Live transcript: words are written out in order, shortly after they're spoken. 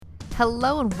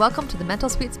Hello and welcome to the Mental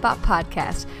Sweet Spot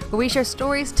podcast, where we share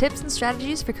stories, tips, and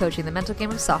strategies for coaching the mental game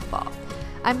of softball.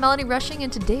 I'm Melanie Rushing,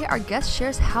 and today our guest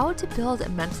shares how to build a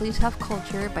mentally tough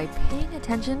culture by paying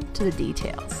attention to the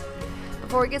details.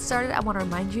 Before we get started, I want to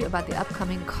remind you about the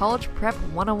upcoming College Prep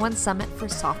 101 Summit for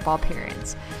softball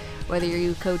parents. Whether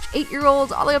you coach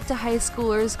 8-year-olds all the way up to high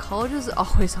schoolers, college is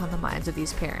always on the minds of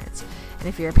these parents. And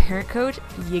if you're a parent coach,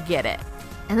 you get it.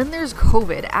 And then there's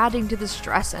COVID, adding to the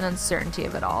stress and uncertainty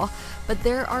of it all. But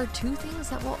there are two things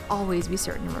that will always be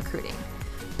certain in recruiting.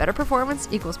 Better performance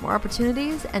equals more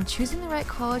opportunities, and choosing the right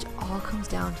college all comes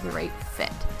down to the right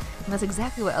fit. And that's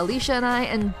exactly what Alicia and I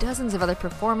and dozens of other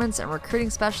performance and recruiting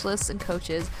specialists and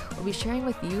coaches will be sharing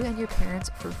with you and your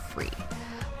parents for free.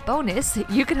 Bonus,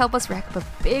 you could help us rack up a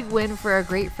big win for our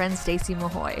great friend Stacy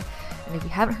Mahoy. And if you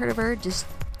haven't heard of her, just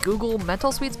Google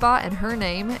Mental Sweet Spot and her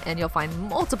name, and you'll find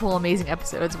multiple amazing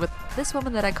episodes with this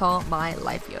woman that I call my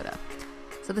life Yoda.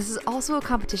 So this is also a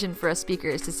competition for us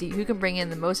speakers to see who can bring in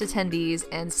the most attendees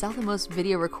and sell the most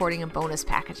video recording and bonus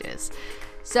packages.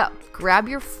 So grab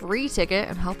your free ticket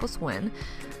and help us win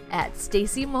at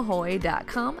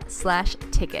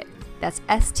stacymahoy.com/ticket. That's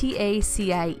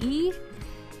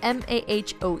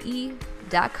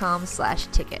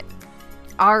STACIEMAHOE.com/ticket.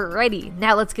 Alrighty,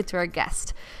 now let's get to our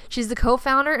guest. She's the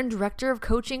co-founder and director of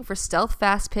coaching for Stealth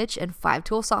Fast Pitch and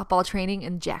 5-tool softball training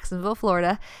in Jacksonville,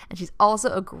 Florida, and she's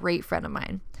also a great friend of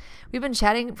mine. We've been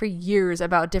chatting for years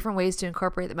about different ways to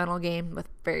incorporate the mental game with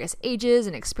various ages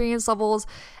and experience levels,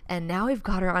 and now we've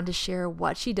got her on to share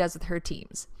what she does with her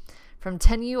teams. From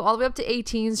 10U all the way up to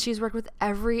 18s, she's worked with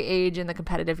every age in the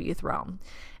competitive youth realm.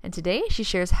 And today, she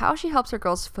shares how she helps her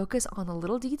girls focus on the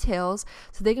little details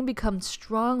so they can become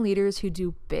strong leaders who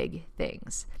do big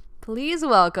things. Please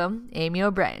welcome Amy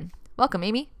O'Brien. Welcome,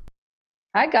 Amy.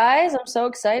 Hi, guys. I'm so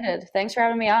excited. Thanks for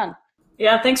having me on.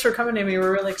 Yeah, thanks for coming, Amy.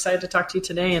 We're really excited to talk to you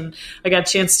today. And I got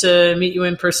a chance to meet you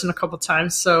in person a couple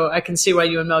times, so I can see why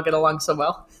you and Mel get along so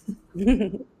well.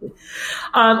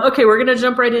 Okay, we're going to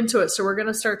jump right into it. So we're going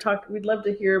to start talking. We'd love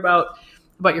to hear about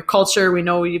your culture. We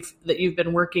know that you've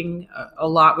been working a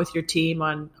lot with your team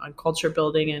on culture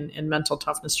building and mental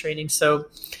toughness training. So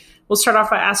we'll start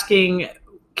off by asking,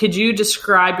 could you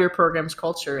describe your program's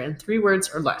culture in 3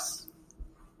 words or less?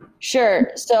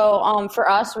 Sure. So for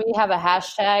us, we have a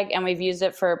hashtag, and we've used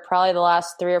it for probably the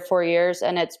last 3 or 4 years,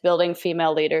 and it's building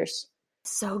female leaders.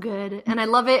 So good. And I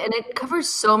love it. And it covers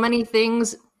so many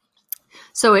things.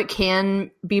 So it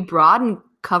can be broad and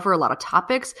cover a lot of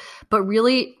topics, but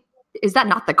really, is that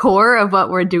not the core of what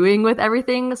we're doing with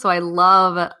everything? So I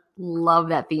love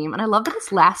that theme. And I love that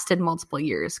it's lasted multiple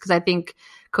years, because I think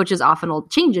coaches often will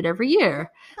change it every year,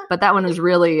 but that one has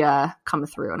really come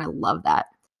through, and I love that.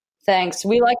 Thanks.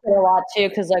 We like it a lot too,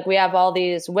 because we have all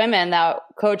these women that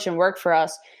coach and work for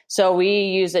us. So we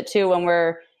use it too when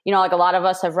we're, a lot of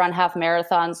us have run half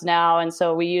marathons now. And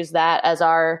so we use that as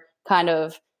our kind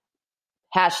of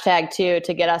hashtag too,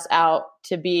 to get us out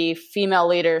to be female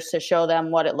leaders, to show them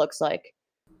what it looks like.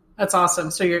 That's awesome.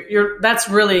 So that's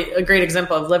really a great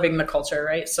example of living the culture,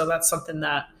 right? So that's something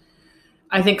that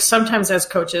I think sometimes as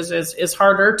coaches is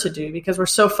harder to do, because we're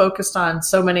so focused on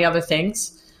so many other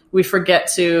things. We forget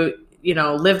to,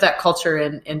 live that culture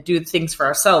and do things for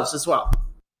ourselves as well.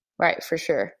 Right, for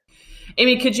sure.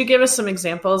 Amy, could you give us some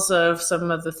examples of some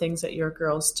of the things that your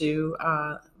girls do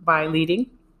by leading?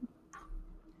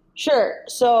 Sure.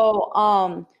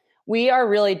 So we are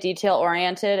really detail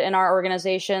oriented in our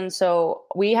organization. So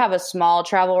we have a small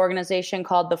travel organization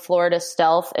called the Florida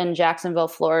Stealth in Jacksonville,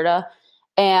 Florida.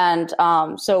 And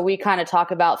so we kind of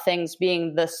talk about things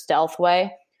being the stealth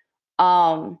way.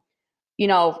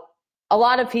 A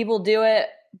lot of people do it,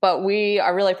 but we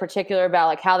are really particular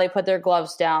about how they put their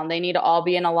gloves down. They need to all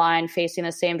be in a line facing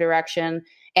the same direction.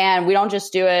 And we don't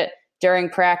just do it during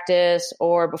practice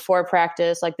or before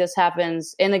practice. This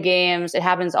happens in the games. It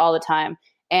happens all the time.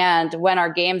 And when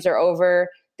our games are over,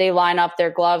 they line up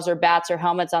their gloves or bats or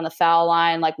helmets on the foul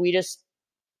line. We just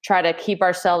try to keep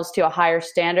ourselves to a higher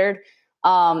standard.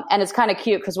 And it's kind of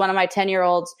cute, because one of my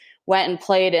 10-year-olds went and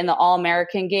played in the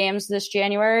All-American games this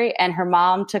January, and her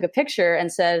mom took a picture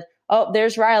and said, "Oh,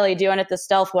 there's Riley doing it the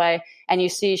stealth way." And you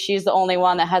see she's the only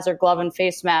one that has her glove and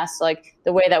face mask,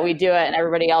 the way that we do it, and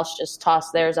everybody else just toss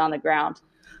theirs on the ground.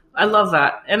 I love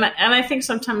that. And I think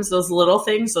sometimes those little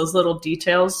things, those little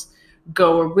details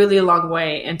go a really long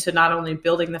way into not only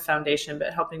building the foundation,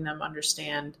 but helping them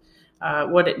understand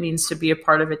what it means to be a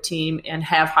part of a team and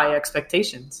have high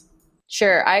expectations.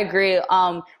 Sure, I agree.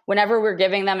 Whenever we're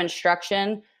giving them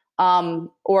instruction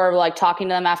or talking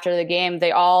to them after the game,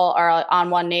 they all are on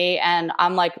one knee, and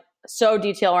I'm so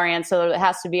detail oriented, so it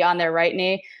has to be on their right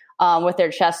knee. with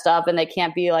their chest up, and they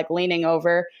can't be like leaning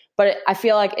over. But I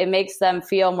feel like it makes them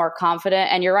feel more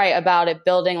confident. And you're right about it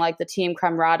building like the team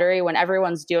camaraderie. When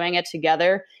everyone's doing it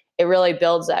together, it really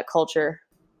builds that culture.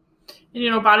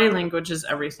 And, body language is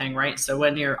everything, right? So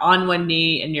when you're on one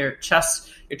knee and your chest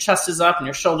is up and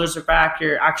your shoulders are back,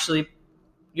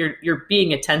 you're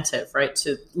being attentive, right?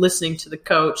 To listening to the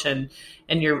coach, and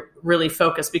you're really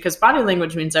focused, because body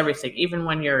language means everything, even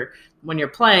when you're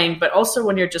playing, but also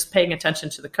when you're just paying attention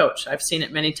to the coach. I've seen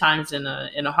it many times in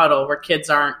a huddle where kids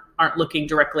aren't looking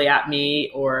directly at me,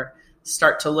 or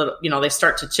start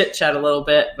to chit chat a little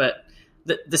bit, but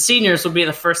the seniors will be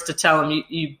the first to tell them,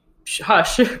 you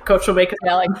hush, coach will make it.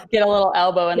 Yeah, like get a little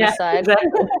elbow in the side.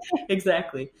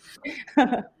 Exactly.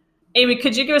 Amy,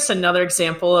 could you give us another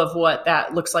example of what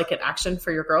that looks like in action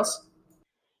for your girls?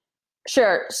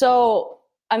 Sure. So,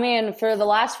 I mean, for the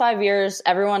last 5 years,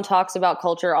 everyone talks about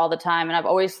culture all the time. And I've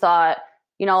always thought,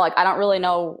 like, I don't really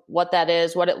know what that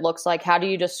is, what it looks like. How do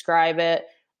you describe it?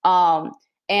 And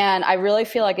I really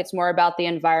feel like it's more about the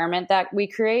environment that we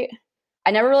create. I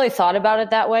never really thought about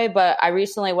it that way, but I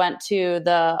recently went to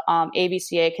the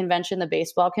ABCA convention, the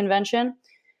baseball convention,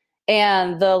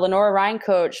 and the Lenora Ryan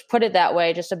coach put it that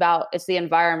way, just about it's the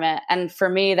environment. And for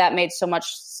me, that made so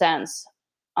much sense.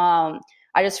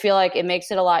 I just feel like it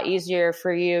makes it a lot easier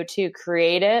for you to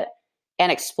create it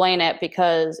and explain it,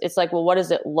 because it's like, well, what does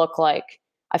it look like?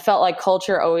 I felt like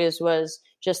culture always was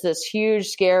just this huge,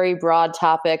 scary, broad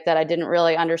topic that I didn't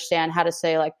really understand how to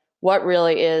say, like, what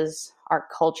really is our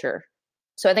culture?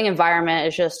 So I think environment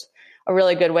is just a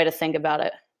really good way to think about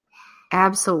it.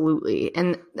 Absolutely.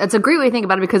 And that's a great way to think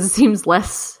about it, because it seems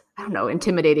less,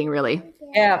 intimidating, really.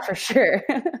 Yeah, for sure.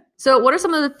 So what are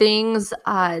some of the things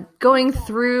going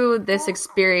through this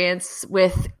experience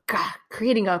with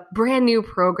creating a brand new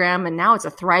program, and now it's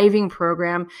a thriving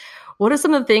program? What are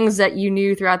some of the things that you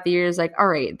knew throughout the years, like, all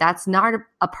right, that's not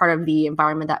a part of the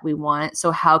environment that we want,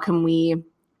 so how can we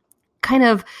kind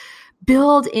of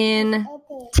build in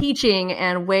teaching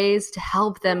and ways to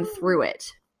help them through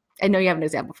it? I know you have an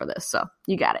example for this, so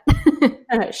you got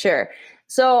it. Sure.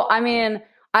 So, I mean,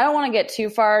 I don't want to get too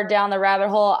far down the rabbit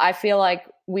hole. I feel like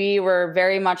we were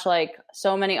very much like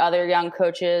so many other young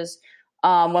coaches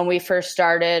when we first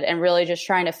started, and really just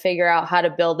trying to figure out how to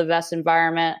build the best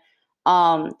environment.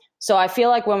 So I feel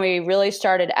like when we really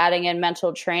started adding in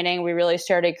mental training, we really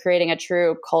started creating a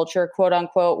true culture, quote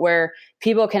unquote, where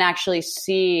people can actually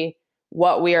see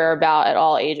what we are about at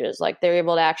all ages. Like, they're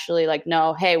able to actually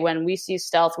know, hey, when we see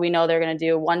stealth, we know they're going to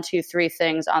do 1, 2, 3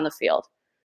 things on the field.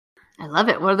 I love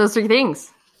it. What are those 3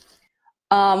 things?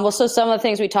 Well, so some of the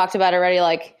things we talked about already,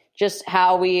 like just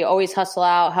how we always hustle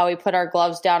out, how we put our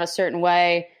gloves down a certain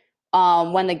way.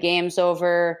 When the game's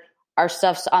over, our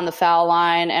stuff's on the foul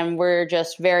line, and we're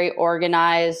just very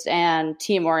organized and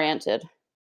team oriented.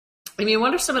 I mean,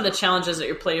 what are some of the challenges that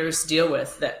your players deal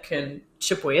with that can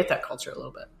chip away at that culture a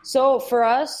little bit? So for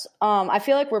us, I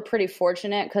feel like we're pretty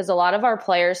fortunate, because a lot of our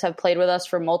players have played with us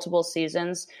for multiple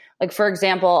seasons. Like, for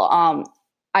example,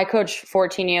 I coach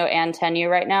 14U and 10U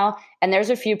right now, and there's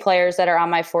a few players that are on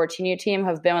my 14U team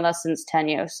have been with us since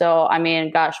 10U. So, I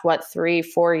mean,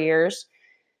 3-4 years.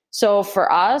 So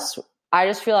for us, I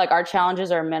just feel like our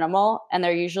challenges are minimal, and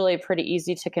they're usually pretty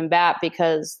easy to combat,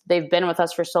 because they've been with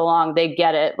us for so long. They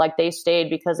get it. Like, they stayed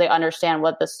because they understand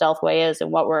what the stealth way is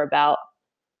and what we're about.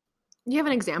 Do you have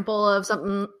an example of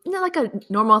something, like a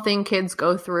normal thing kids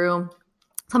go through,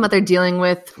 something that they're dealing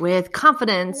with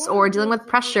confidence or dealing with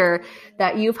pressure,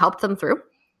 that you've helped them through?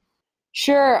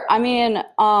 Sure. I mean,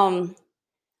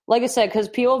 like I said, because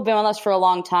people have been with us for a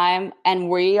long time, and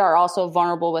we are also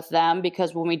vulnerable with them,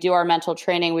 because when we do our mental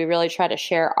training, we really try to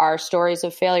share our stories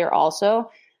of failure also.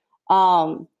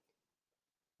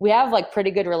 We have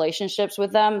pretty good relationships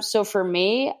with them. So for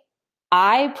me,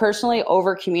 I personally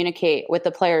over communicate with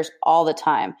the players all the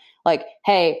time. Like,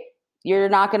 hey, you're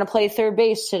not going to play third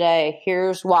base today.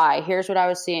 Here's why. Here's what I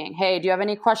was seeing. Hey, do you have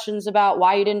any questions about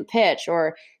why you didn't pitch,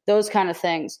 or those kind of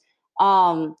things?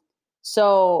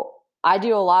 So I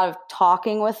do a lot of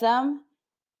talking with them.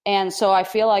 And so I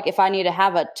feel like if I need to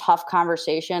have a tough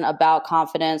conversation about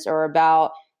confidence, or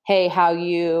about, hey, how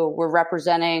you were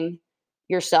representing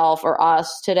yourself or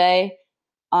us today,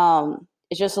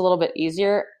 it's just a little bit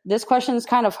easier. This question is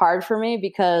kind of hard for me,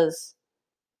 because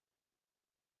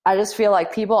I just feel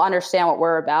like people understand what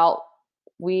we're about.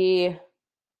 We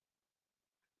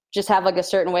just have a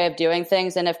certain way of doing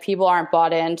things. And if people aren't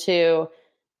bought into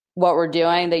what we're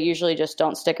doing, they usually just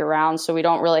don't stick around. So we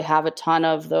don't really have a ton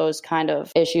of those kind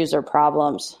of issues or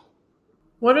problems.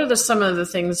 What are some of the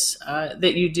things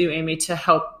that you do, Amy, to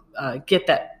help get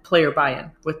that player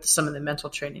buy-in with some of the mental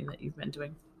training that you've been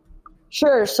doing?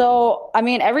 Sure. So, I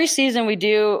mean, every season we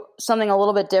do something a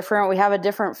little bit different. We have a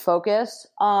different focus.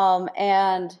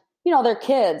 And, you know, they're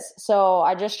kids. So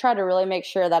I just try to really make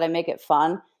sure that I make it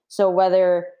fun. So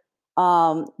whether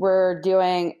we're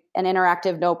doing an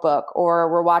interactive notebook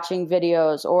or we're watching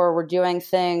videos or we're doing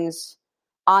things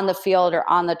on the field or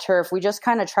on the turf, we just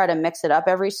kind of try to mix it up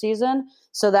every season.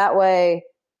 So that way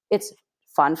it's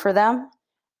fun for them.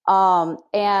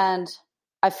 And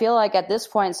I feel like at this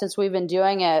point, since we've been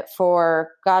doing it for,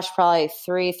 probably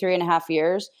 3.5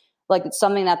 years, like it's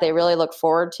something that they really look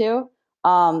forward to.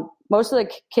 Most of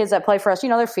the kids that play for us, you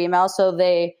know, they're female, so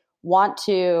they want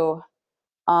to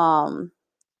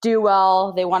do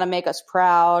well. They want to make us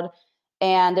proud,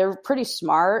 and they're pretty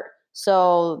smart.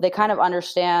 So they kind of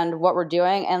understand what we're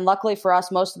doing. And luckily for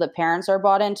us, most of the parents are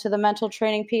bought into the mental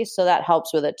training piece, so that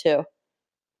helps with it too.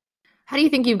 How do you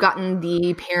think you've gotten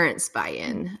the parents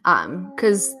buy-in?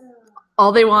 Because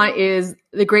all they want is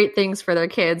the great things for their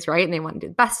kids, right? And they want to do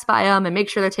the best by them and make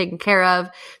sure they're taken care of.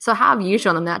 So how have you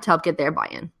shown them that to help get their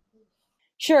buy-in?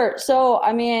 Sure. So,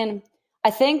 I mean,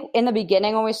 I think in the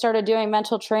beginning when we started doing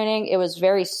mental training, it was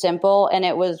very simple and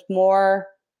it was more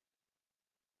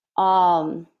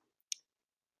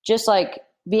just like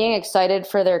being excited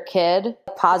for their kid,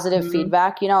 positive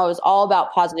feedback. You know, it was all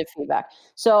about positive feedback.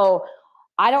 So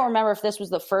I don't remember if this was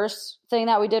the first thing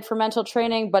that we did for mental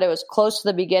training, but it was close to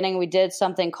the beginning. We did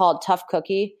something called Tough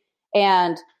Cookie.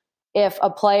 And if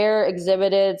a player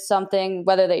exhibited something,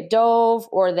 whether they dove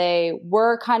or they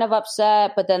were kind of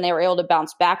upset, but then they were able to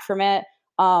bounce back from it,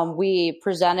 we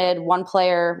presented one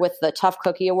player with the Tough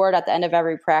Cookie Award at the end of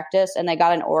every practice, and they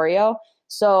got an Oreo.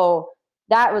 So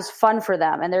that was fun for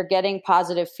them, and they're getting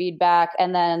positive feedback,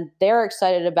 and then they're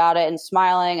excited about it and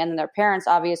smiling, and their parents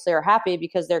obviously are happy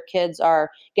because their kids are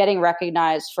getting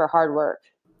recognized for hard work.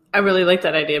 I really like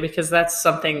that idea because that's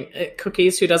something,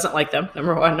 cookies, who doesn't like them,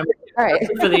 number one. Number two, right.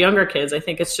 For the younger kids, I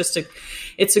think it's just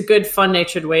it's a good,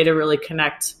 fun-natured way to really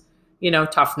connect, you know,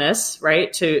 toughness,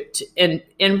 right? And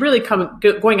really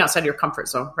going outside your comfort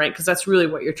zone, right? Because that's really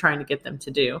what you're trying to get them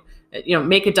to do. You know,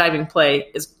 make a diving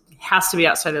play has to be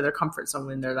outside of their comfort zone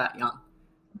when they're that young.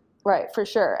 Right, for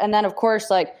sure. And then, of course,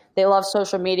 like they love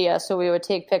social media. So we would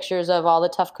take pictures of all the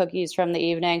tough cookies from the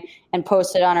evening and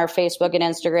post it on our Facebook and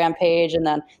Instagram page. And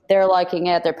then they're liking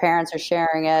it. Their parents are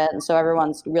sharing it. And so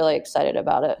everyone's really excited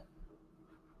about it.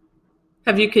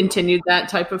 Have you continued that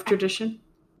type of tradition?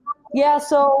 Yeah,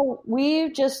 so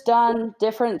we've just done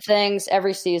different things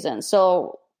every season.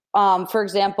 So, for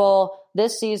example,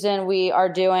 this season we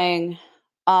are doing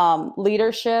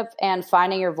leadership and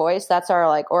finding your voice. That's our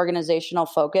like organizational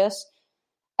focus.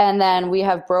 And then we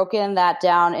have broken that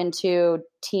down into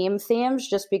team themes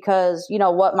just because, you know,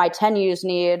 what my 10Us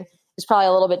need is probably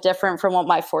a little bit different from what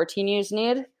my 14Us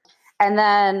need. And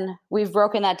then we've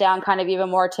broken that down kind of even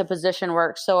more to position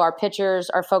work. So our pitchers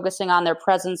are focusing on their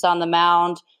presence on the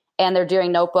mound, and they're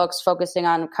doing notebooks focusing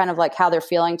on kind of like how they're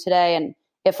feeling today. And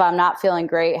if I'm not feeling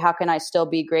great, how can I still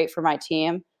be great for my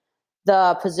team?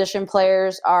 The position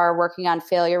players are working on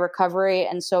failure recovery.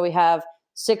 And so we have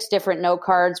 6 different note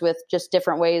cards with just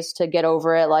different ways to get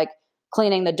over it, like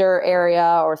cleaning the dirt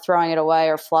area or throwing it away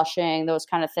or flushing, those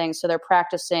kind of things. So they're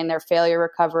practicing their failure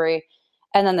recovery.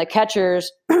 And then the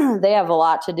catchers, they have a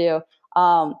lot to do.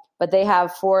 But they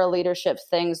have 4 leadership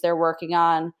things they're working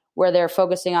on where they're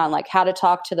focusing on like how to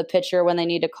talk to the pitcher when they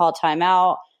need to call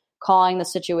timeout, calling the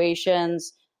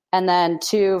situations, and then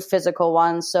 2 physical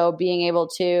ones. So being able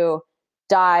to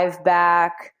dive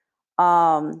back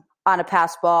on a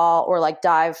pass ball or like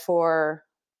dive for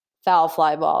foul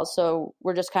fly balls. So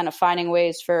we're just kind of finding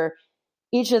ways for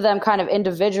each of them kind of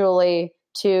individually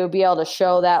to be able to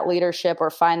show that leadership or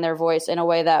find their voice in a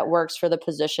way that works for the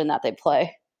position that they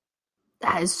play.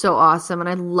 That is so awesome. And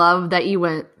I love that you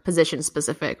went position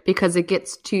specific because it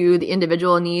gets to the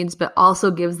individual needs, but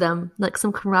also gives them like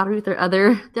some camaraderie with their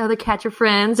other catcher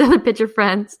friends, other pitcher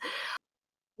friends.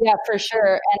 Yeah, for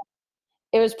sure. And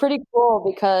it was pretty cool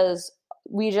because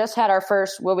we just had our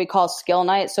first, what we call skill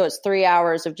night. So it's 3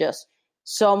 hours of just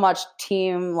so much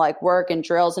team like work and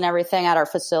drills and everything at our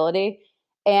facility.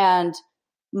 And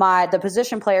the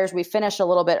position players, we finished a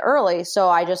little bit early. So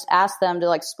I just asked them to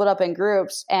like split up in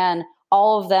groups, and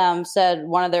all of them said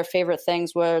one of their favorite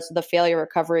things was the failure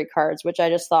recovery cards, which I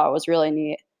just thought was really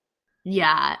neat.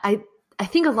 Yeah. I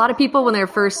think a lot of people when they're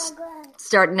first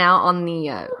starting out on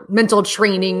the mental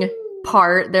training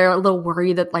part, they're a little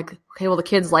worried that like, okay, well, the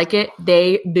kids like it.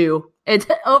 They do. It's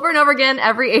over and over again,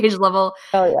 every age level.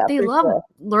 Oh, yeah, they love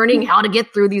learning how to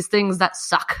get through these things that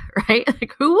suck, right?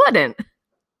 Like who wouldn't?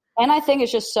 And I think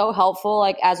it's just so helpful,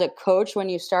 like as a coach, when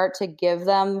you start to give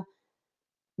them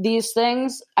these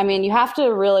things, I mean, you have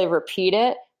to really repeat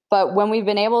it, But when we've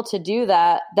been able to do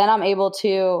that, then I'm able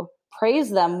to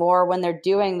praise them more when they're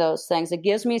doing those things. It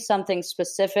gives me something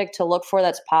specific to look for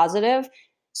that's positive.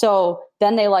 So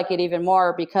then they like it even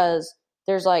more because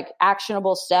there's like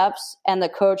actionable steps and the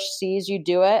coach sees you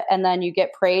do it and then you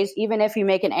get praised. Even if you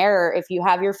make an error, if you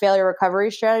have your failure recovery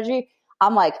strategy,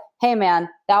 I'm like, hey man,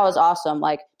 that was awesome.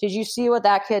 Like, did you see what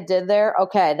that kid did there?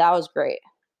 Okay, that was great.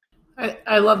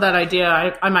 I love that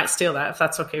idea. I might steal that if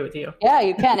that's okay with you. Yeah,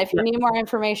 you can. If you need more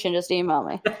information, just email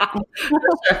me.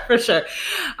 For sure.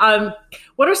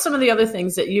 What are some of the other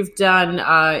things that you've done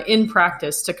in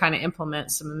practice to kind of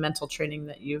implement some mental training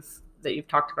that you've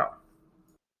talked about?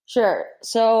 Sure.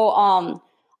 So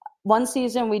one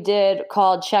season we did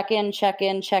called check-in,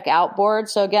 check-in, check-out board.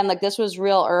 So again, like this was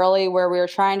real early where we were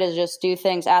trying to just do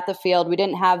things at the field. We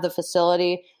didn't have the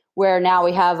facility where now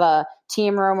we have a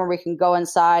team room where we can go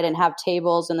inside and have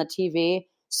tables and the TV.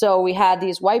 So we had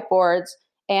these whiteboards,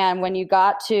 and when you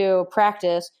got to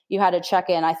practice, you had to check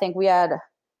in. I think we had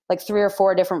like 3 or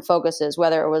 4 different focuses,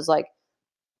 whether it was like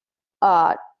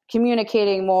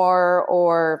communicating more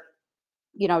or,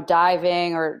 you know,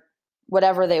 diving or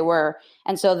whatever they were.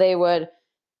 And so they would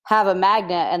have a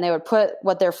magnet and they would put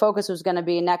what their focus was going to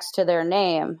be next to their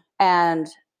name. And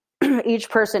each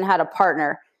person had a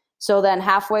partner. So then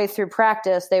halfway through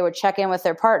practice, they would check in with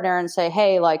their partner and say,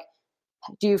 hey, like,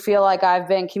 do you feel like I've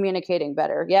been communicating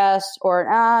better? Yes, or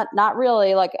not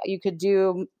really. Like you could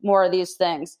do more of these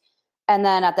things. And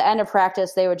then at the end of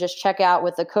practice, they would just check out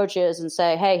with the coaches and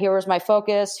say, hey, here was my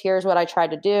focus. Here's what I tried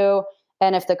to do.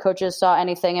 And if the coaches saw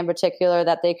anything in particular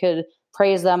that they could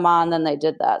praise them on, then they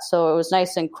did that. So it was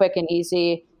nice and quick and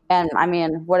easy. And I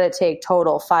mean, what did it take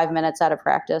total? 5 minutes out of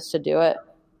practice to do it.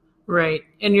 Right.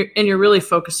 And you're really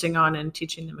focusing on and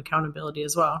teaching them accountability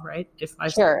as well, right? If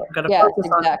I've got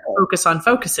to focus on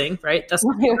focusing, right? That's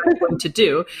what I'm going to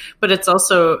do. But it's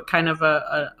also kind of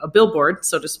a billboard,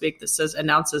 so to speak, that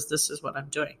announces this is what I'm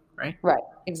doing, right? Right.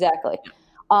 Exactly.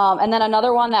 Yeah. And then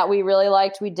another one that we really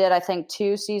liked, we did, I think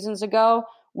 2 seasons ago,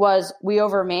 was We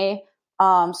Over Me.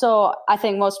 So I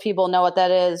think most people know what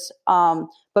that is.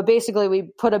 But basically we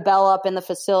put a bell up in the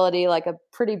facility, like a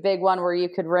pretty big one where you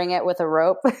could ring it with a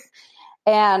rope.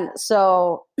 And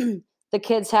so the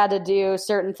kids had to do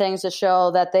certain things to show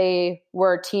that they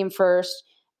were team first.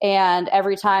 And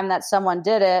every time that someone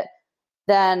did it,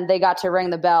 then they got to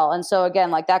ring the bell. And so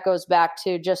again, like that goes back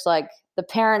to just like the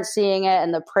parents seeing it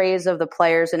and the praise of the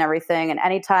players and everything. And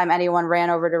anytime anyone ran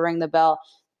over to ring the bell,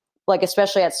 like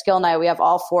especially at skill night, we have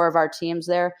all 4 of our teams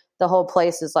there. The whole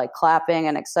place is like clapping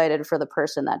and excited for the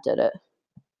person that did it.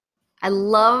 I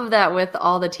love that with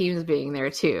all the teams being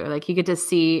there too. Like you get to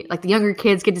see, like the younger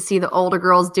kids get to see the older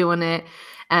girls doing it.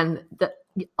 And the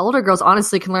older girls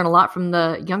honestly can learn a lot from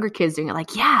the younger kids doing it.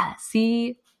 Like, yeah,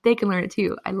 see, they can learn it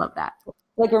too. I love that.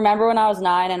 Like, remember when I was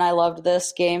 9 and I loved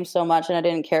this game so much and I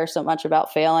didn't care so much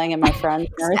about failing and my friends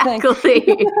and everything?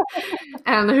 Exactly.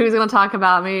 And who's going to talk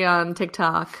about me on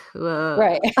TikTok? Ugh.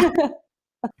 Right.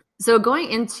 So going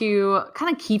into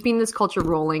kind of keeping this culture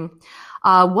rolling,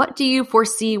 what do you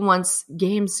foresee once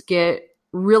games get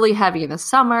really heavy in the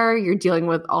summer? You're dealing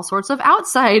with all sorts of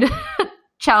outside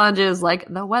challenges like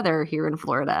the weather here in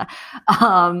Florida.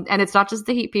 And it's not just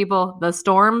the heat, people. The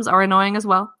storms are annoying as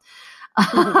well.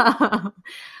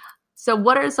 So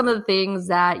what are some of the things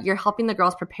that you're helping the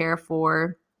girls prepare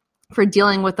for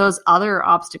dealing with those other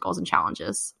obstacles and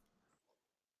challenges?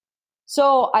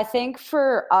 So I think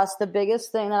for us, the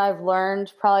biggest thing that I've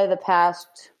learned probably the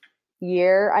past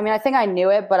year, I mean, I think I knew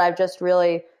it, but I've just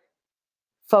really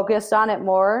focused on it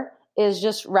more, is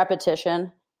just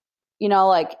repetition. You know,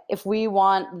 like if we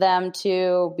want them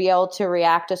to be able to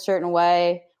react a certain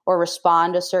way or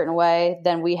respond a certain way,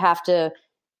 then we have to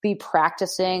be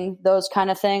practicing those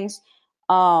kind of things.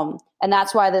 And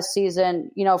that's why this season,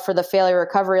 you know, for the failure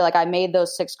recovery, like I made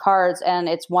those 6 cards and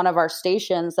it's one of our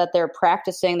stations that they're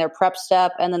practicing their prep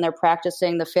step and then they're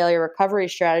practicing the failure recovery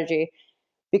strategy.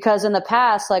 Because in the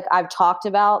past, like I've talked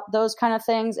about those kind of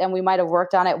things and we might have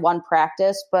worked on it one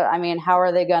practice, but I mean, how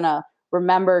are they going to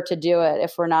remember to do it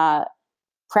if we're not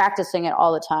practicing it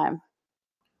all the time?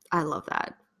 I love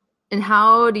that. And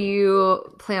how do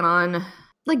you plan on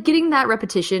like getting that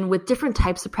repetition with different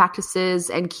types of practices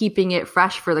and keeping it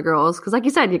fresh for the girls? Because like you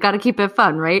said, you got to keep it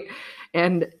fun, right?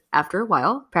 And after a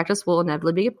while, practice will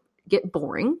inevitably get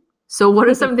boring. So what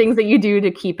are some things that you do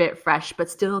to keep it fresh, but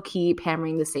still keep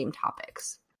hammering the same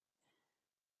topics?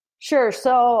 Sure.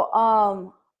 So,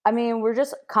 I mean, we're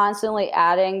just constantly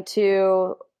adding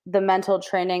to the mental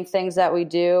training things that we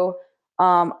do.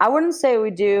 I wouldn't say we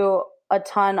do a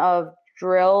ton of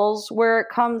drills where it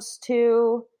comes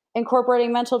to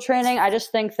incorporating mental training. I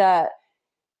just think that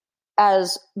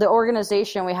as the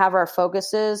organization, we have our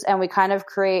focuses and we kind of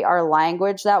create our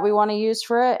language that we want to use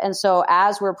for it. And so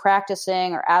as we're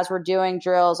practicing or as we're doing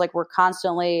drills, like we're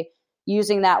constantly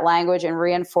using that language and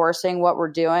reinforcing what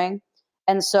we're doing.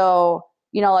 And so,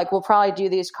 like we'll probably do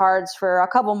these cards for a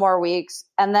couple more weeks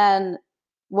and then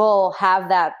we'll have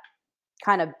that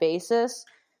kind of basis.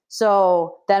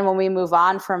 So then when we move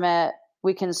on from it,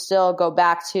 we can still go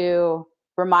back to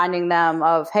reminding them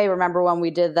of, hey, remember when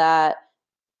we did that?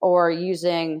 Or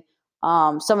using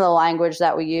some of the language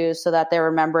that we use so that they're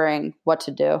remembering what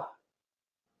to do.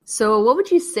 So what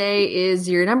would you say is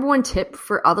your number one tip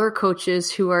for other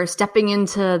coaches who are stepping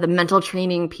into the mental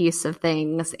training piece of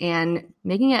things and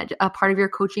making it a part of your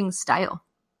coaching style?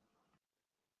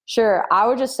 Sure. I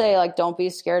would just say, don't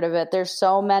be scared of it. There's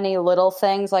so many little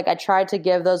things. I tried to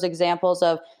give those examples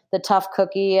of the tough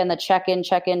cookie and the check-in,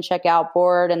 check-out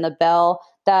board and the bell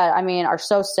that, are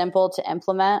so simple to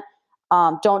implement.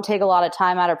 Don't take a lot of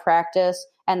time out of practice,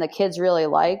 and the kids really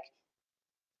like.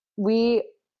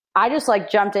 I just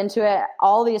jumped into it.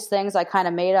 All these things I kind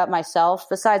of made up myself.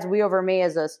 Besides, we over me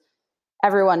is this.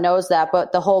 Everyone knows that,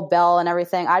 but the whole bell and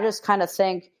everything. I just kind of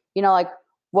think,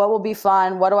 what will be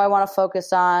fun? What do I want to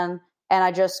focus on? And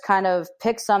I just kind of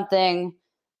pick something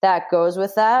that goes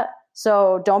with that.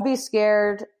 So don't be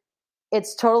scared.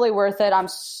 It's totally worth it. I'm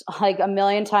a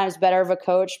million times better of a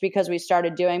coach because we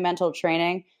started doing mental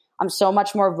training. I'm so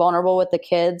much more vulnerable with the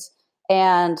kids,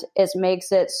 and it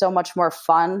makes it so much more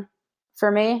fun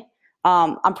for me.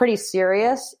 I'm pretty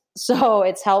serious, so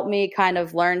it's helped me kind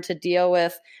of learn to deal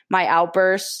with my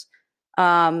outbursts.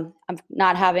 I'm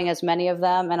not having as many of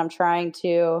them, and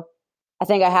I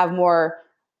think I have more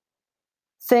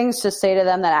things to say to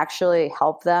them that actually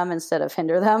help them instead of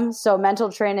hinder them. So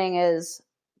mental training is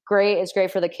great. It's great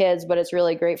for the kids, but it's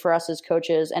really great for us as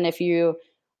coaches. And if you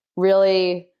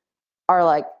really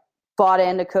are bought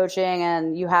into coaching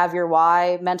and you have your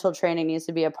why, mental training needs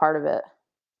to be a part of it.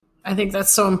 I think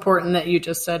that's so important that you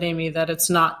just said, Amy, that it's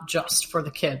not just for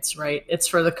the kids, right? It's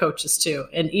for the coaches too.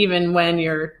 And even when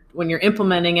you're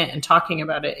implementing it and talking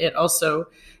about it, it also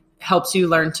helps you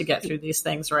learn to get through these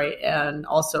things, right? And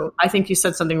also, I think you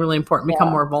said something really important, become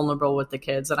more vulnerable with the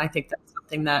kids. And I think that's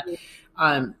something that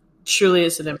truly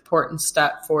is an important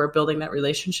step for building that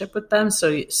relationship with them. So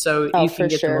you can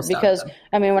get the most out of them. Because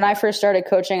when I first started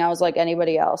coaching, I was like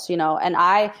anybody else, and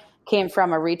I came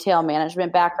from a retail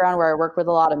management background where I worked with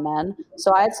a lot of men.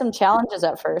 So I had some challenges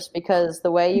at first because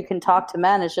the way you can talk to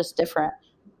men is just different.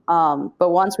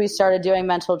 But once we started doing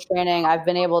mental training, I've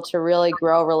been able to really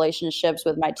grow relationships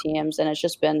with my teams, and it's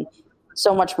just been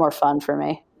so much more fun for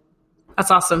me.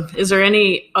 That's awesome. Is there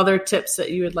any other tips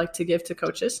that you would like to give to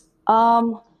coaches?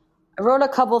 I wrote a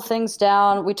couple things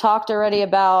down. We talked already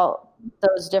about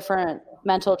those different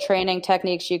mental training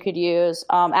techniques you could use.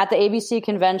 At the ABC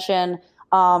convention,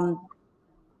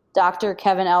 Dr.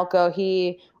 Kevin Elko,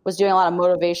 he was doing a lot of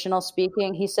motivational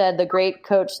speaking. He said the great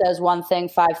coach says one thing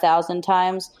 5,000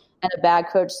 times and a bad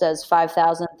coach says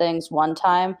 5,000 things one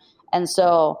time. And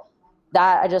so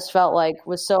that I just felt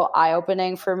was so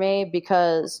eye-opening for me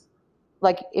because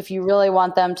if you really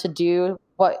want them to do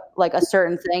a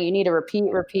certain thing, you need to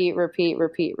repeat.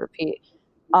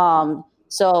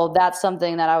 So that's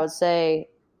something that I would say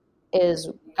is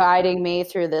guiding me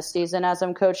through this season as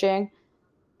I'm coaching.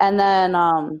 And then,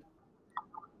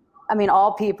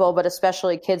 all people, but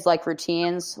especially kids like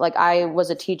routines. I was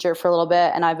a teacher for a little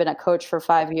bit and I've been a coach for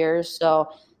 5 years. So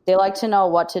they like to know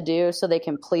what to do so they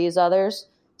can please others.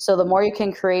 So the more you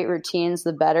can create routines,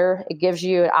 the better. It gives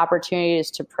you opportunities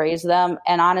to praise them.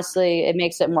 And honestly, it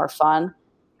makes it more fun.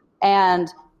 And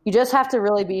you just have to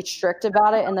really be strict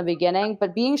about it in the beginning.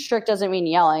 But being strict doesn't mean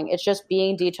yelling. It's just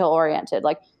being detail oriented.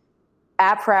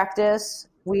 At practice,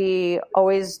 we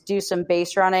always do some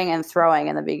base running and throwing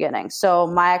in the beginning. So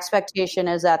my expectation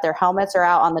is that their helmets are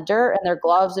out on the dirt and their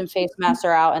gloves and face masks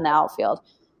are out in the outfield.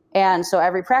 And so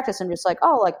every practice, I'm just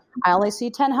I only see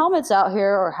 10 helmets out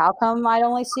here, or how come I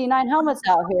only see 9 helmets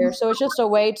out here? So it's just a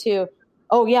way to,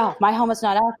 oh yeah, my helmet's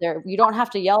not out there. You don't have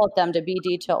to yell at them to be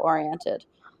detail oriented.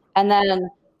 And then,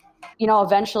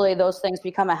 eventually those things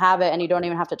become a habit and you don't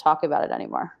even have to talk about it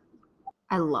anymore.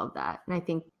 I love that. And I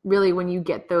think really when you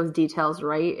get those details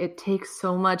right, it takes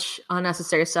so much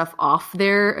unnecessary stuff off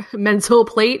their mental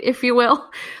plate, if you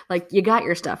will. You got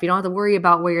your stuff. You don't have to worry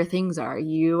about where your things are.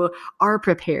 You are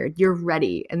prepared. You're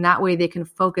ready. And that way they can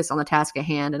focus on the task at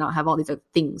hand and not have all these other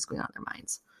things going on in their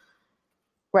minds.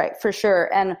 Right, for sure.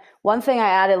 And one thing I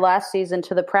added last season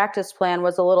to the practice plan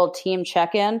was a little team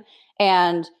check-in.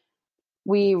 And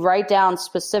we write down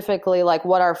specifically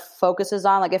what our focus is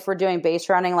on. If we're doing base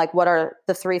running, what are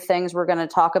the 3 things we're going to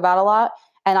talk about a lot.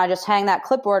 And I just hang that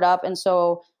clipboard up. And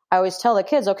so I always tell the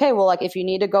kids, okay, well, like if you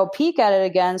need to go peek at it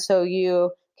again so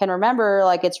you can remember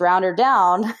like it's round or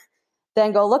down,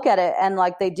 then go look at it. And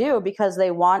like they do, because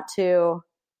they want to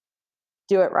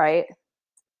do it right.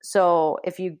 So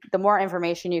the more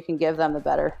information you can give them, the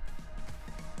better.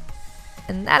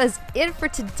 And that is it for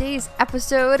today's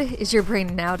episode. Is your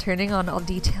brain now turning on all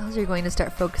details you're going to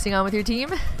start focusing on with your team?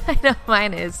 I know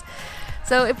mine is.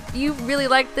 So if you really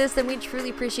like this, then we truly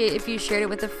appreciate if you shared it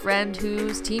with a friend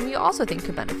whose team you also think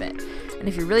could benefit. And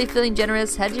if you're really feeling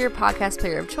generous, head to your podcast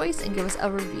player of choice and give us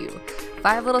a review.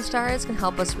 5 little stars can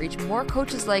help us reach more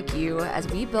coaches like you as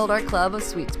we build our club of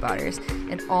Sweet Spotters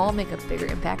and all make a bigger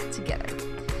impact together.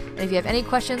 And if you have any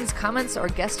questions, comments, or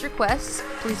guest requests,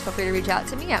 please feel free to reach out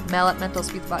to me at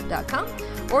mel@mentalsweetspot.com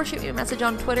or shoot me a message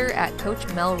on Twitter at Coach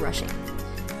Mel Rushing.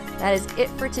 That is it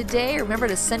for today. Remember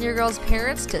to send your girls'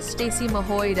 parents to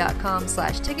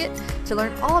stacymahoy.com/ticket to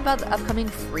learn all about the upcoming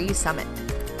free summit.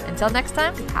 Until next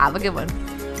time, have a good one.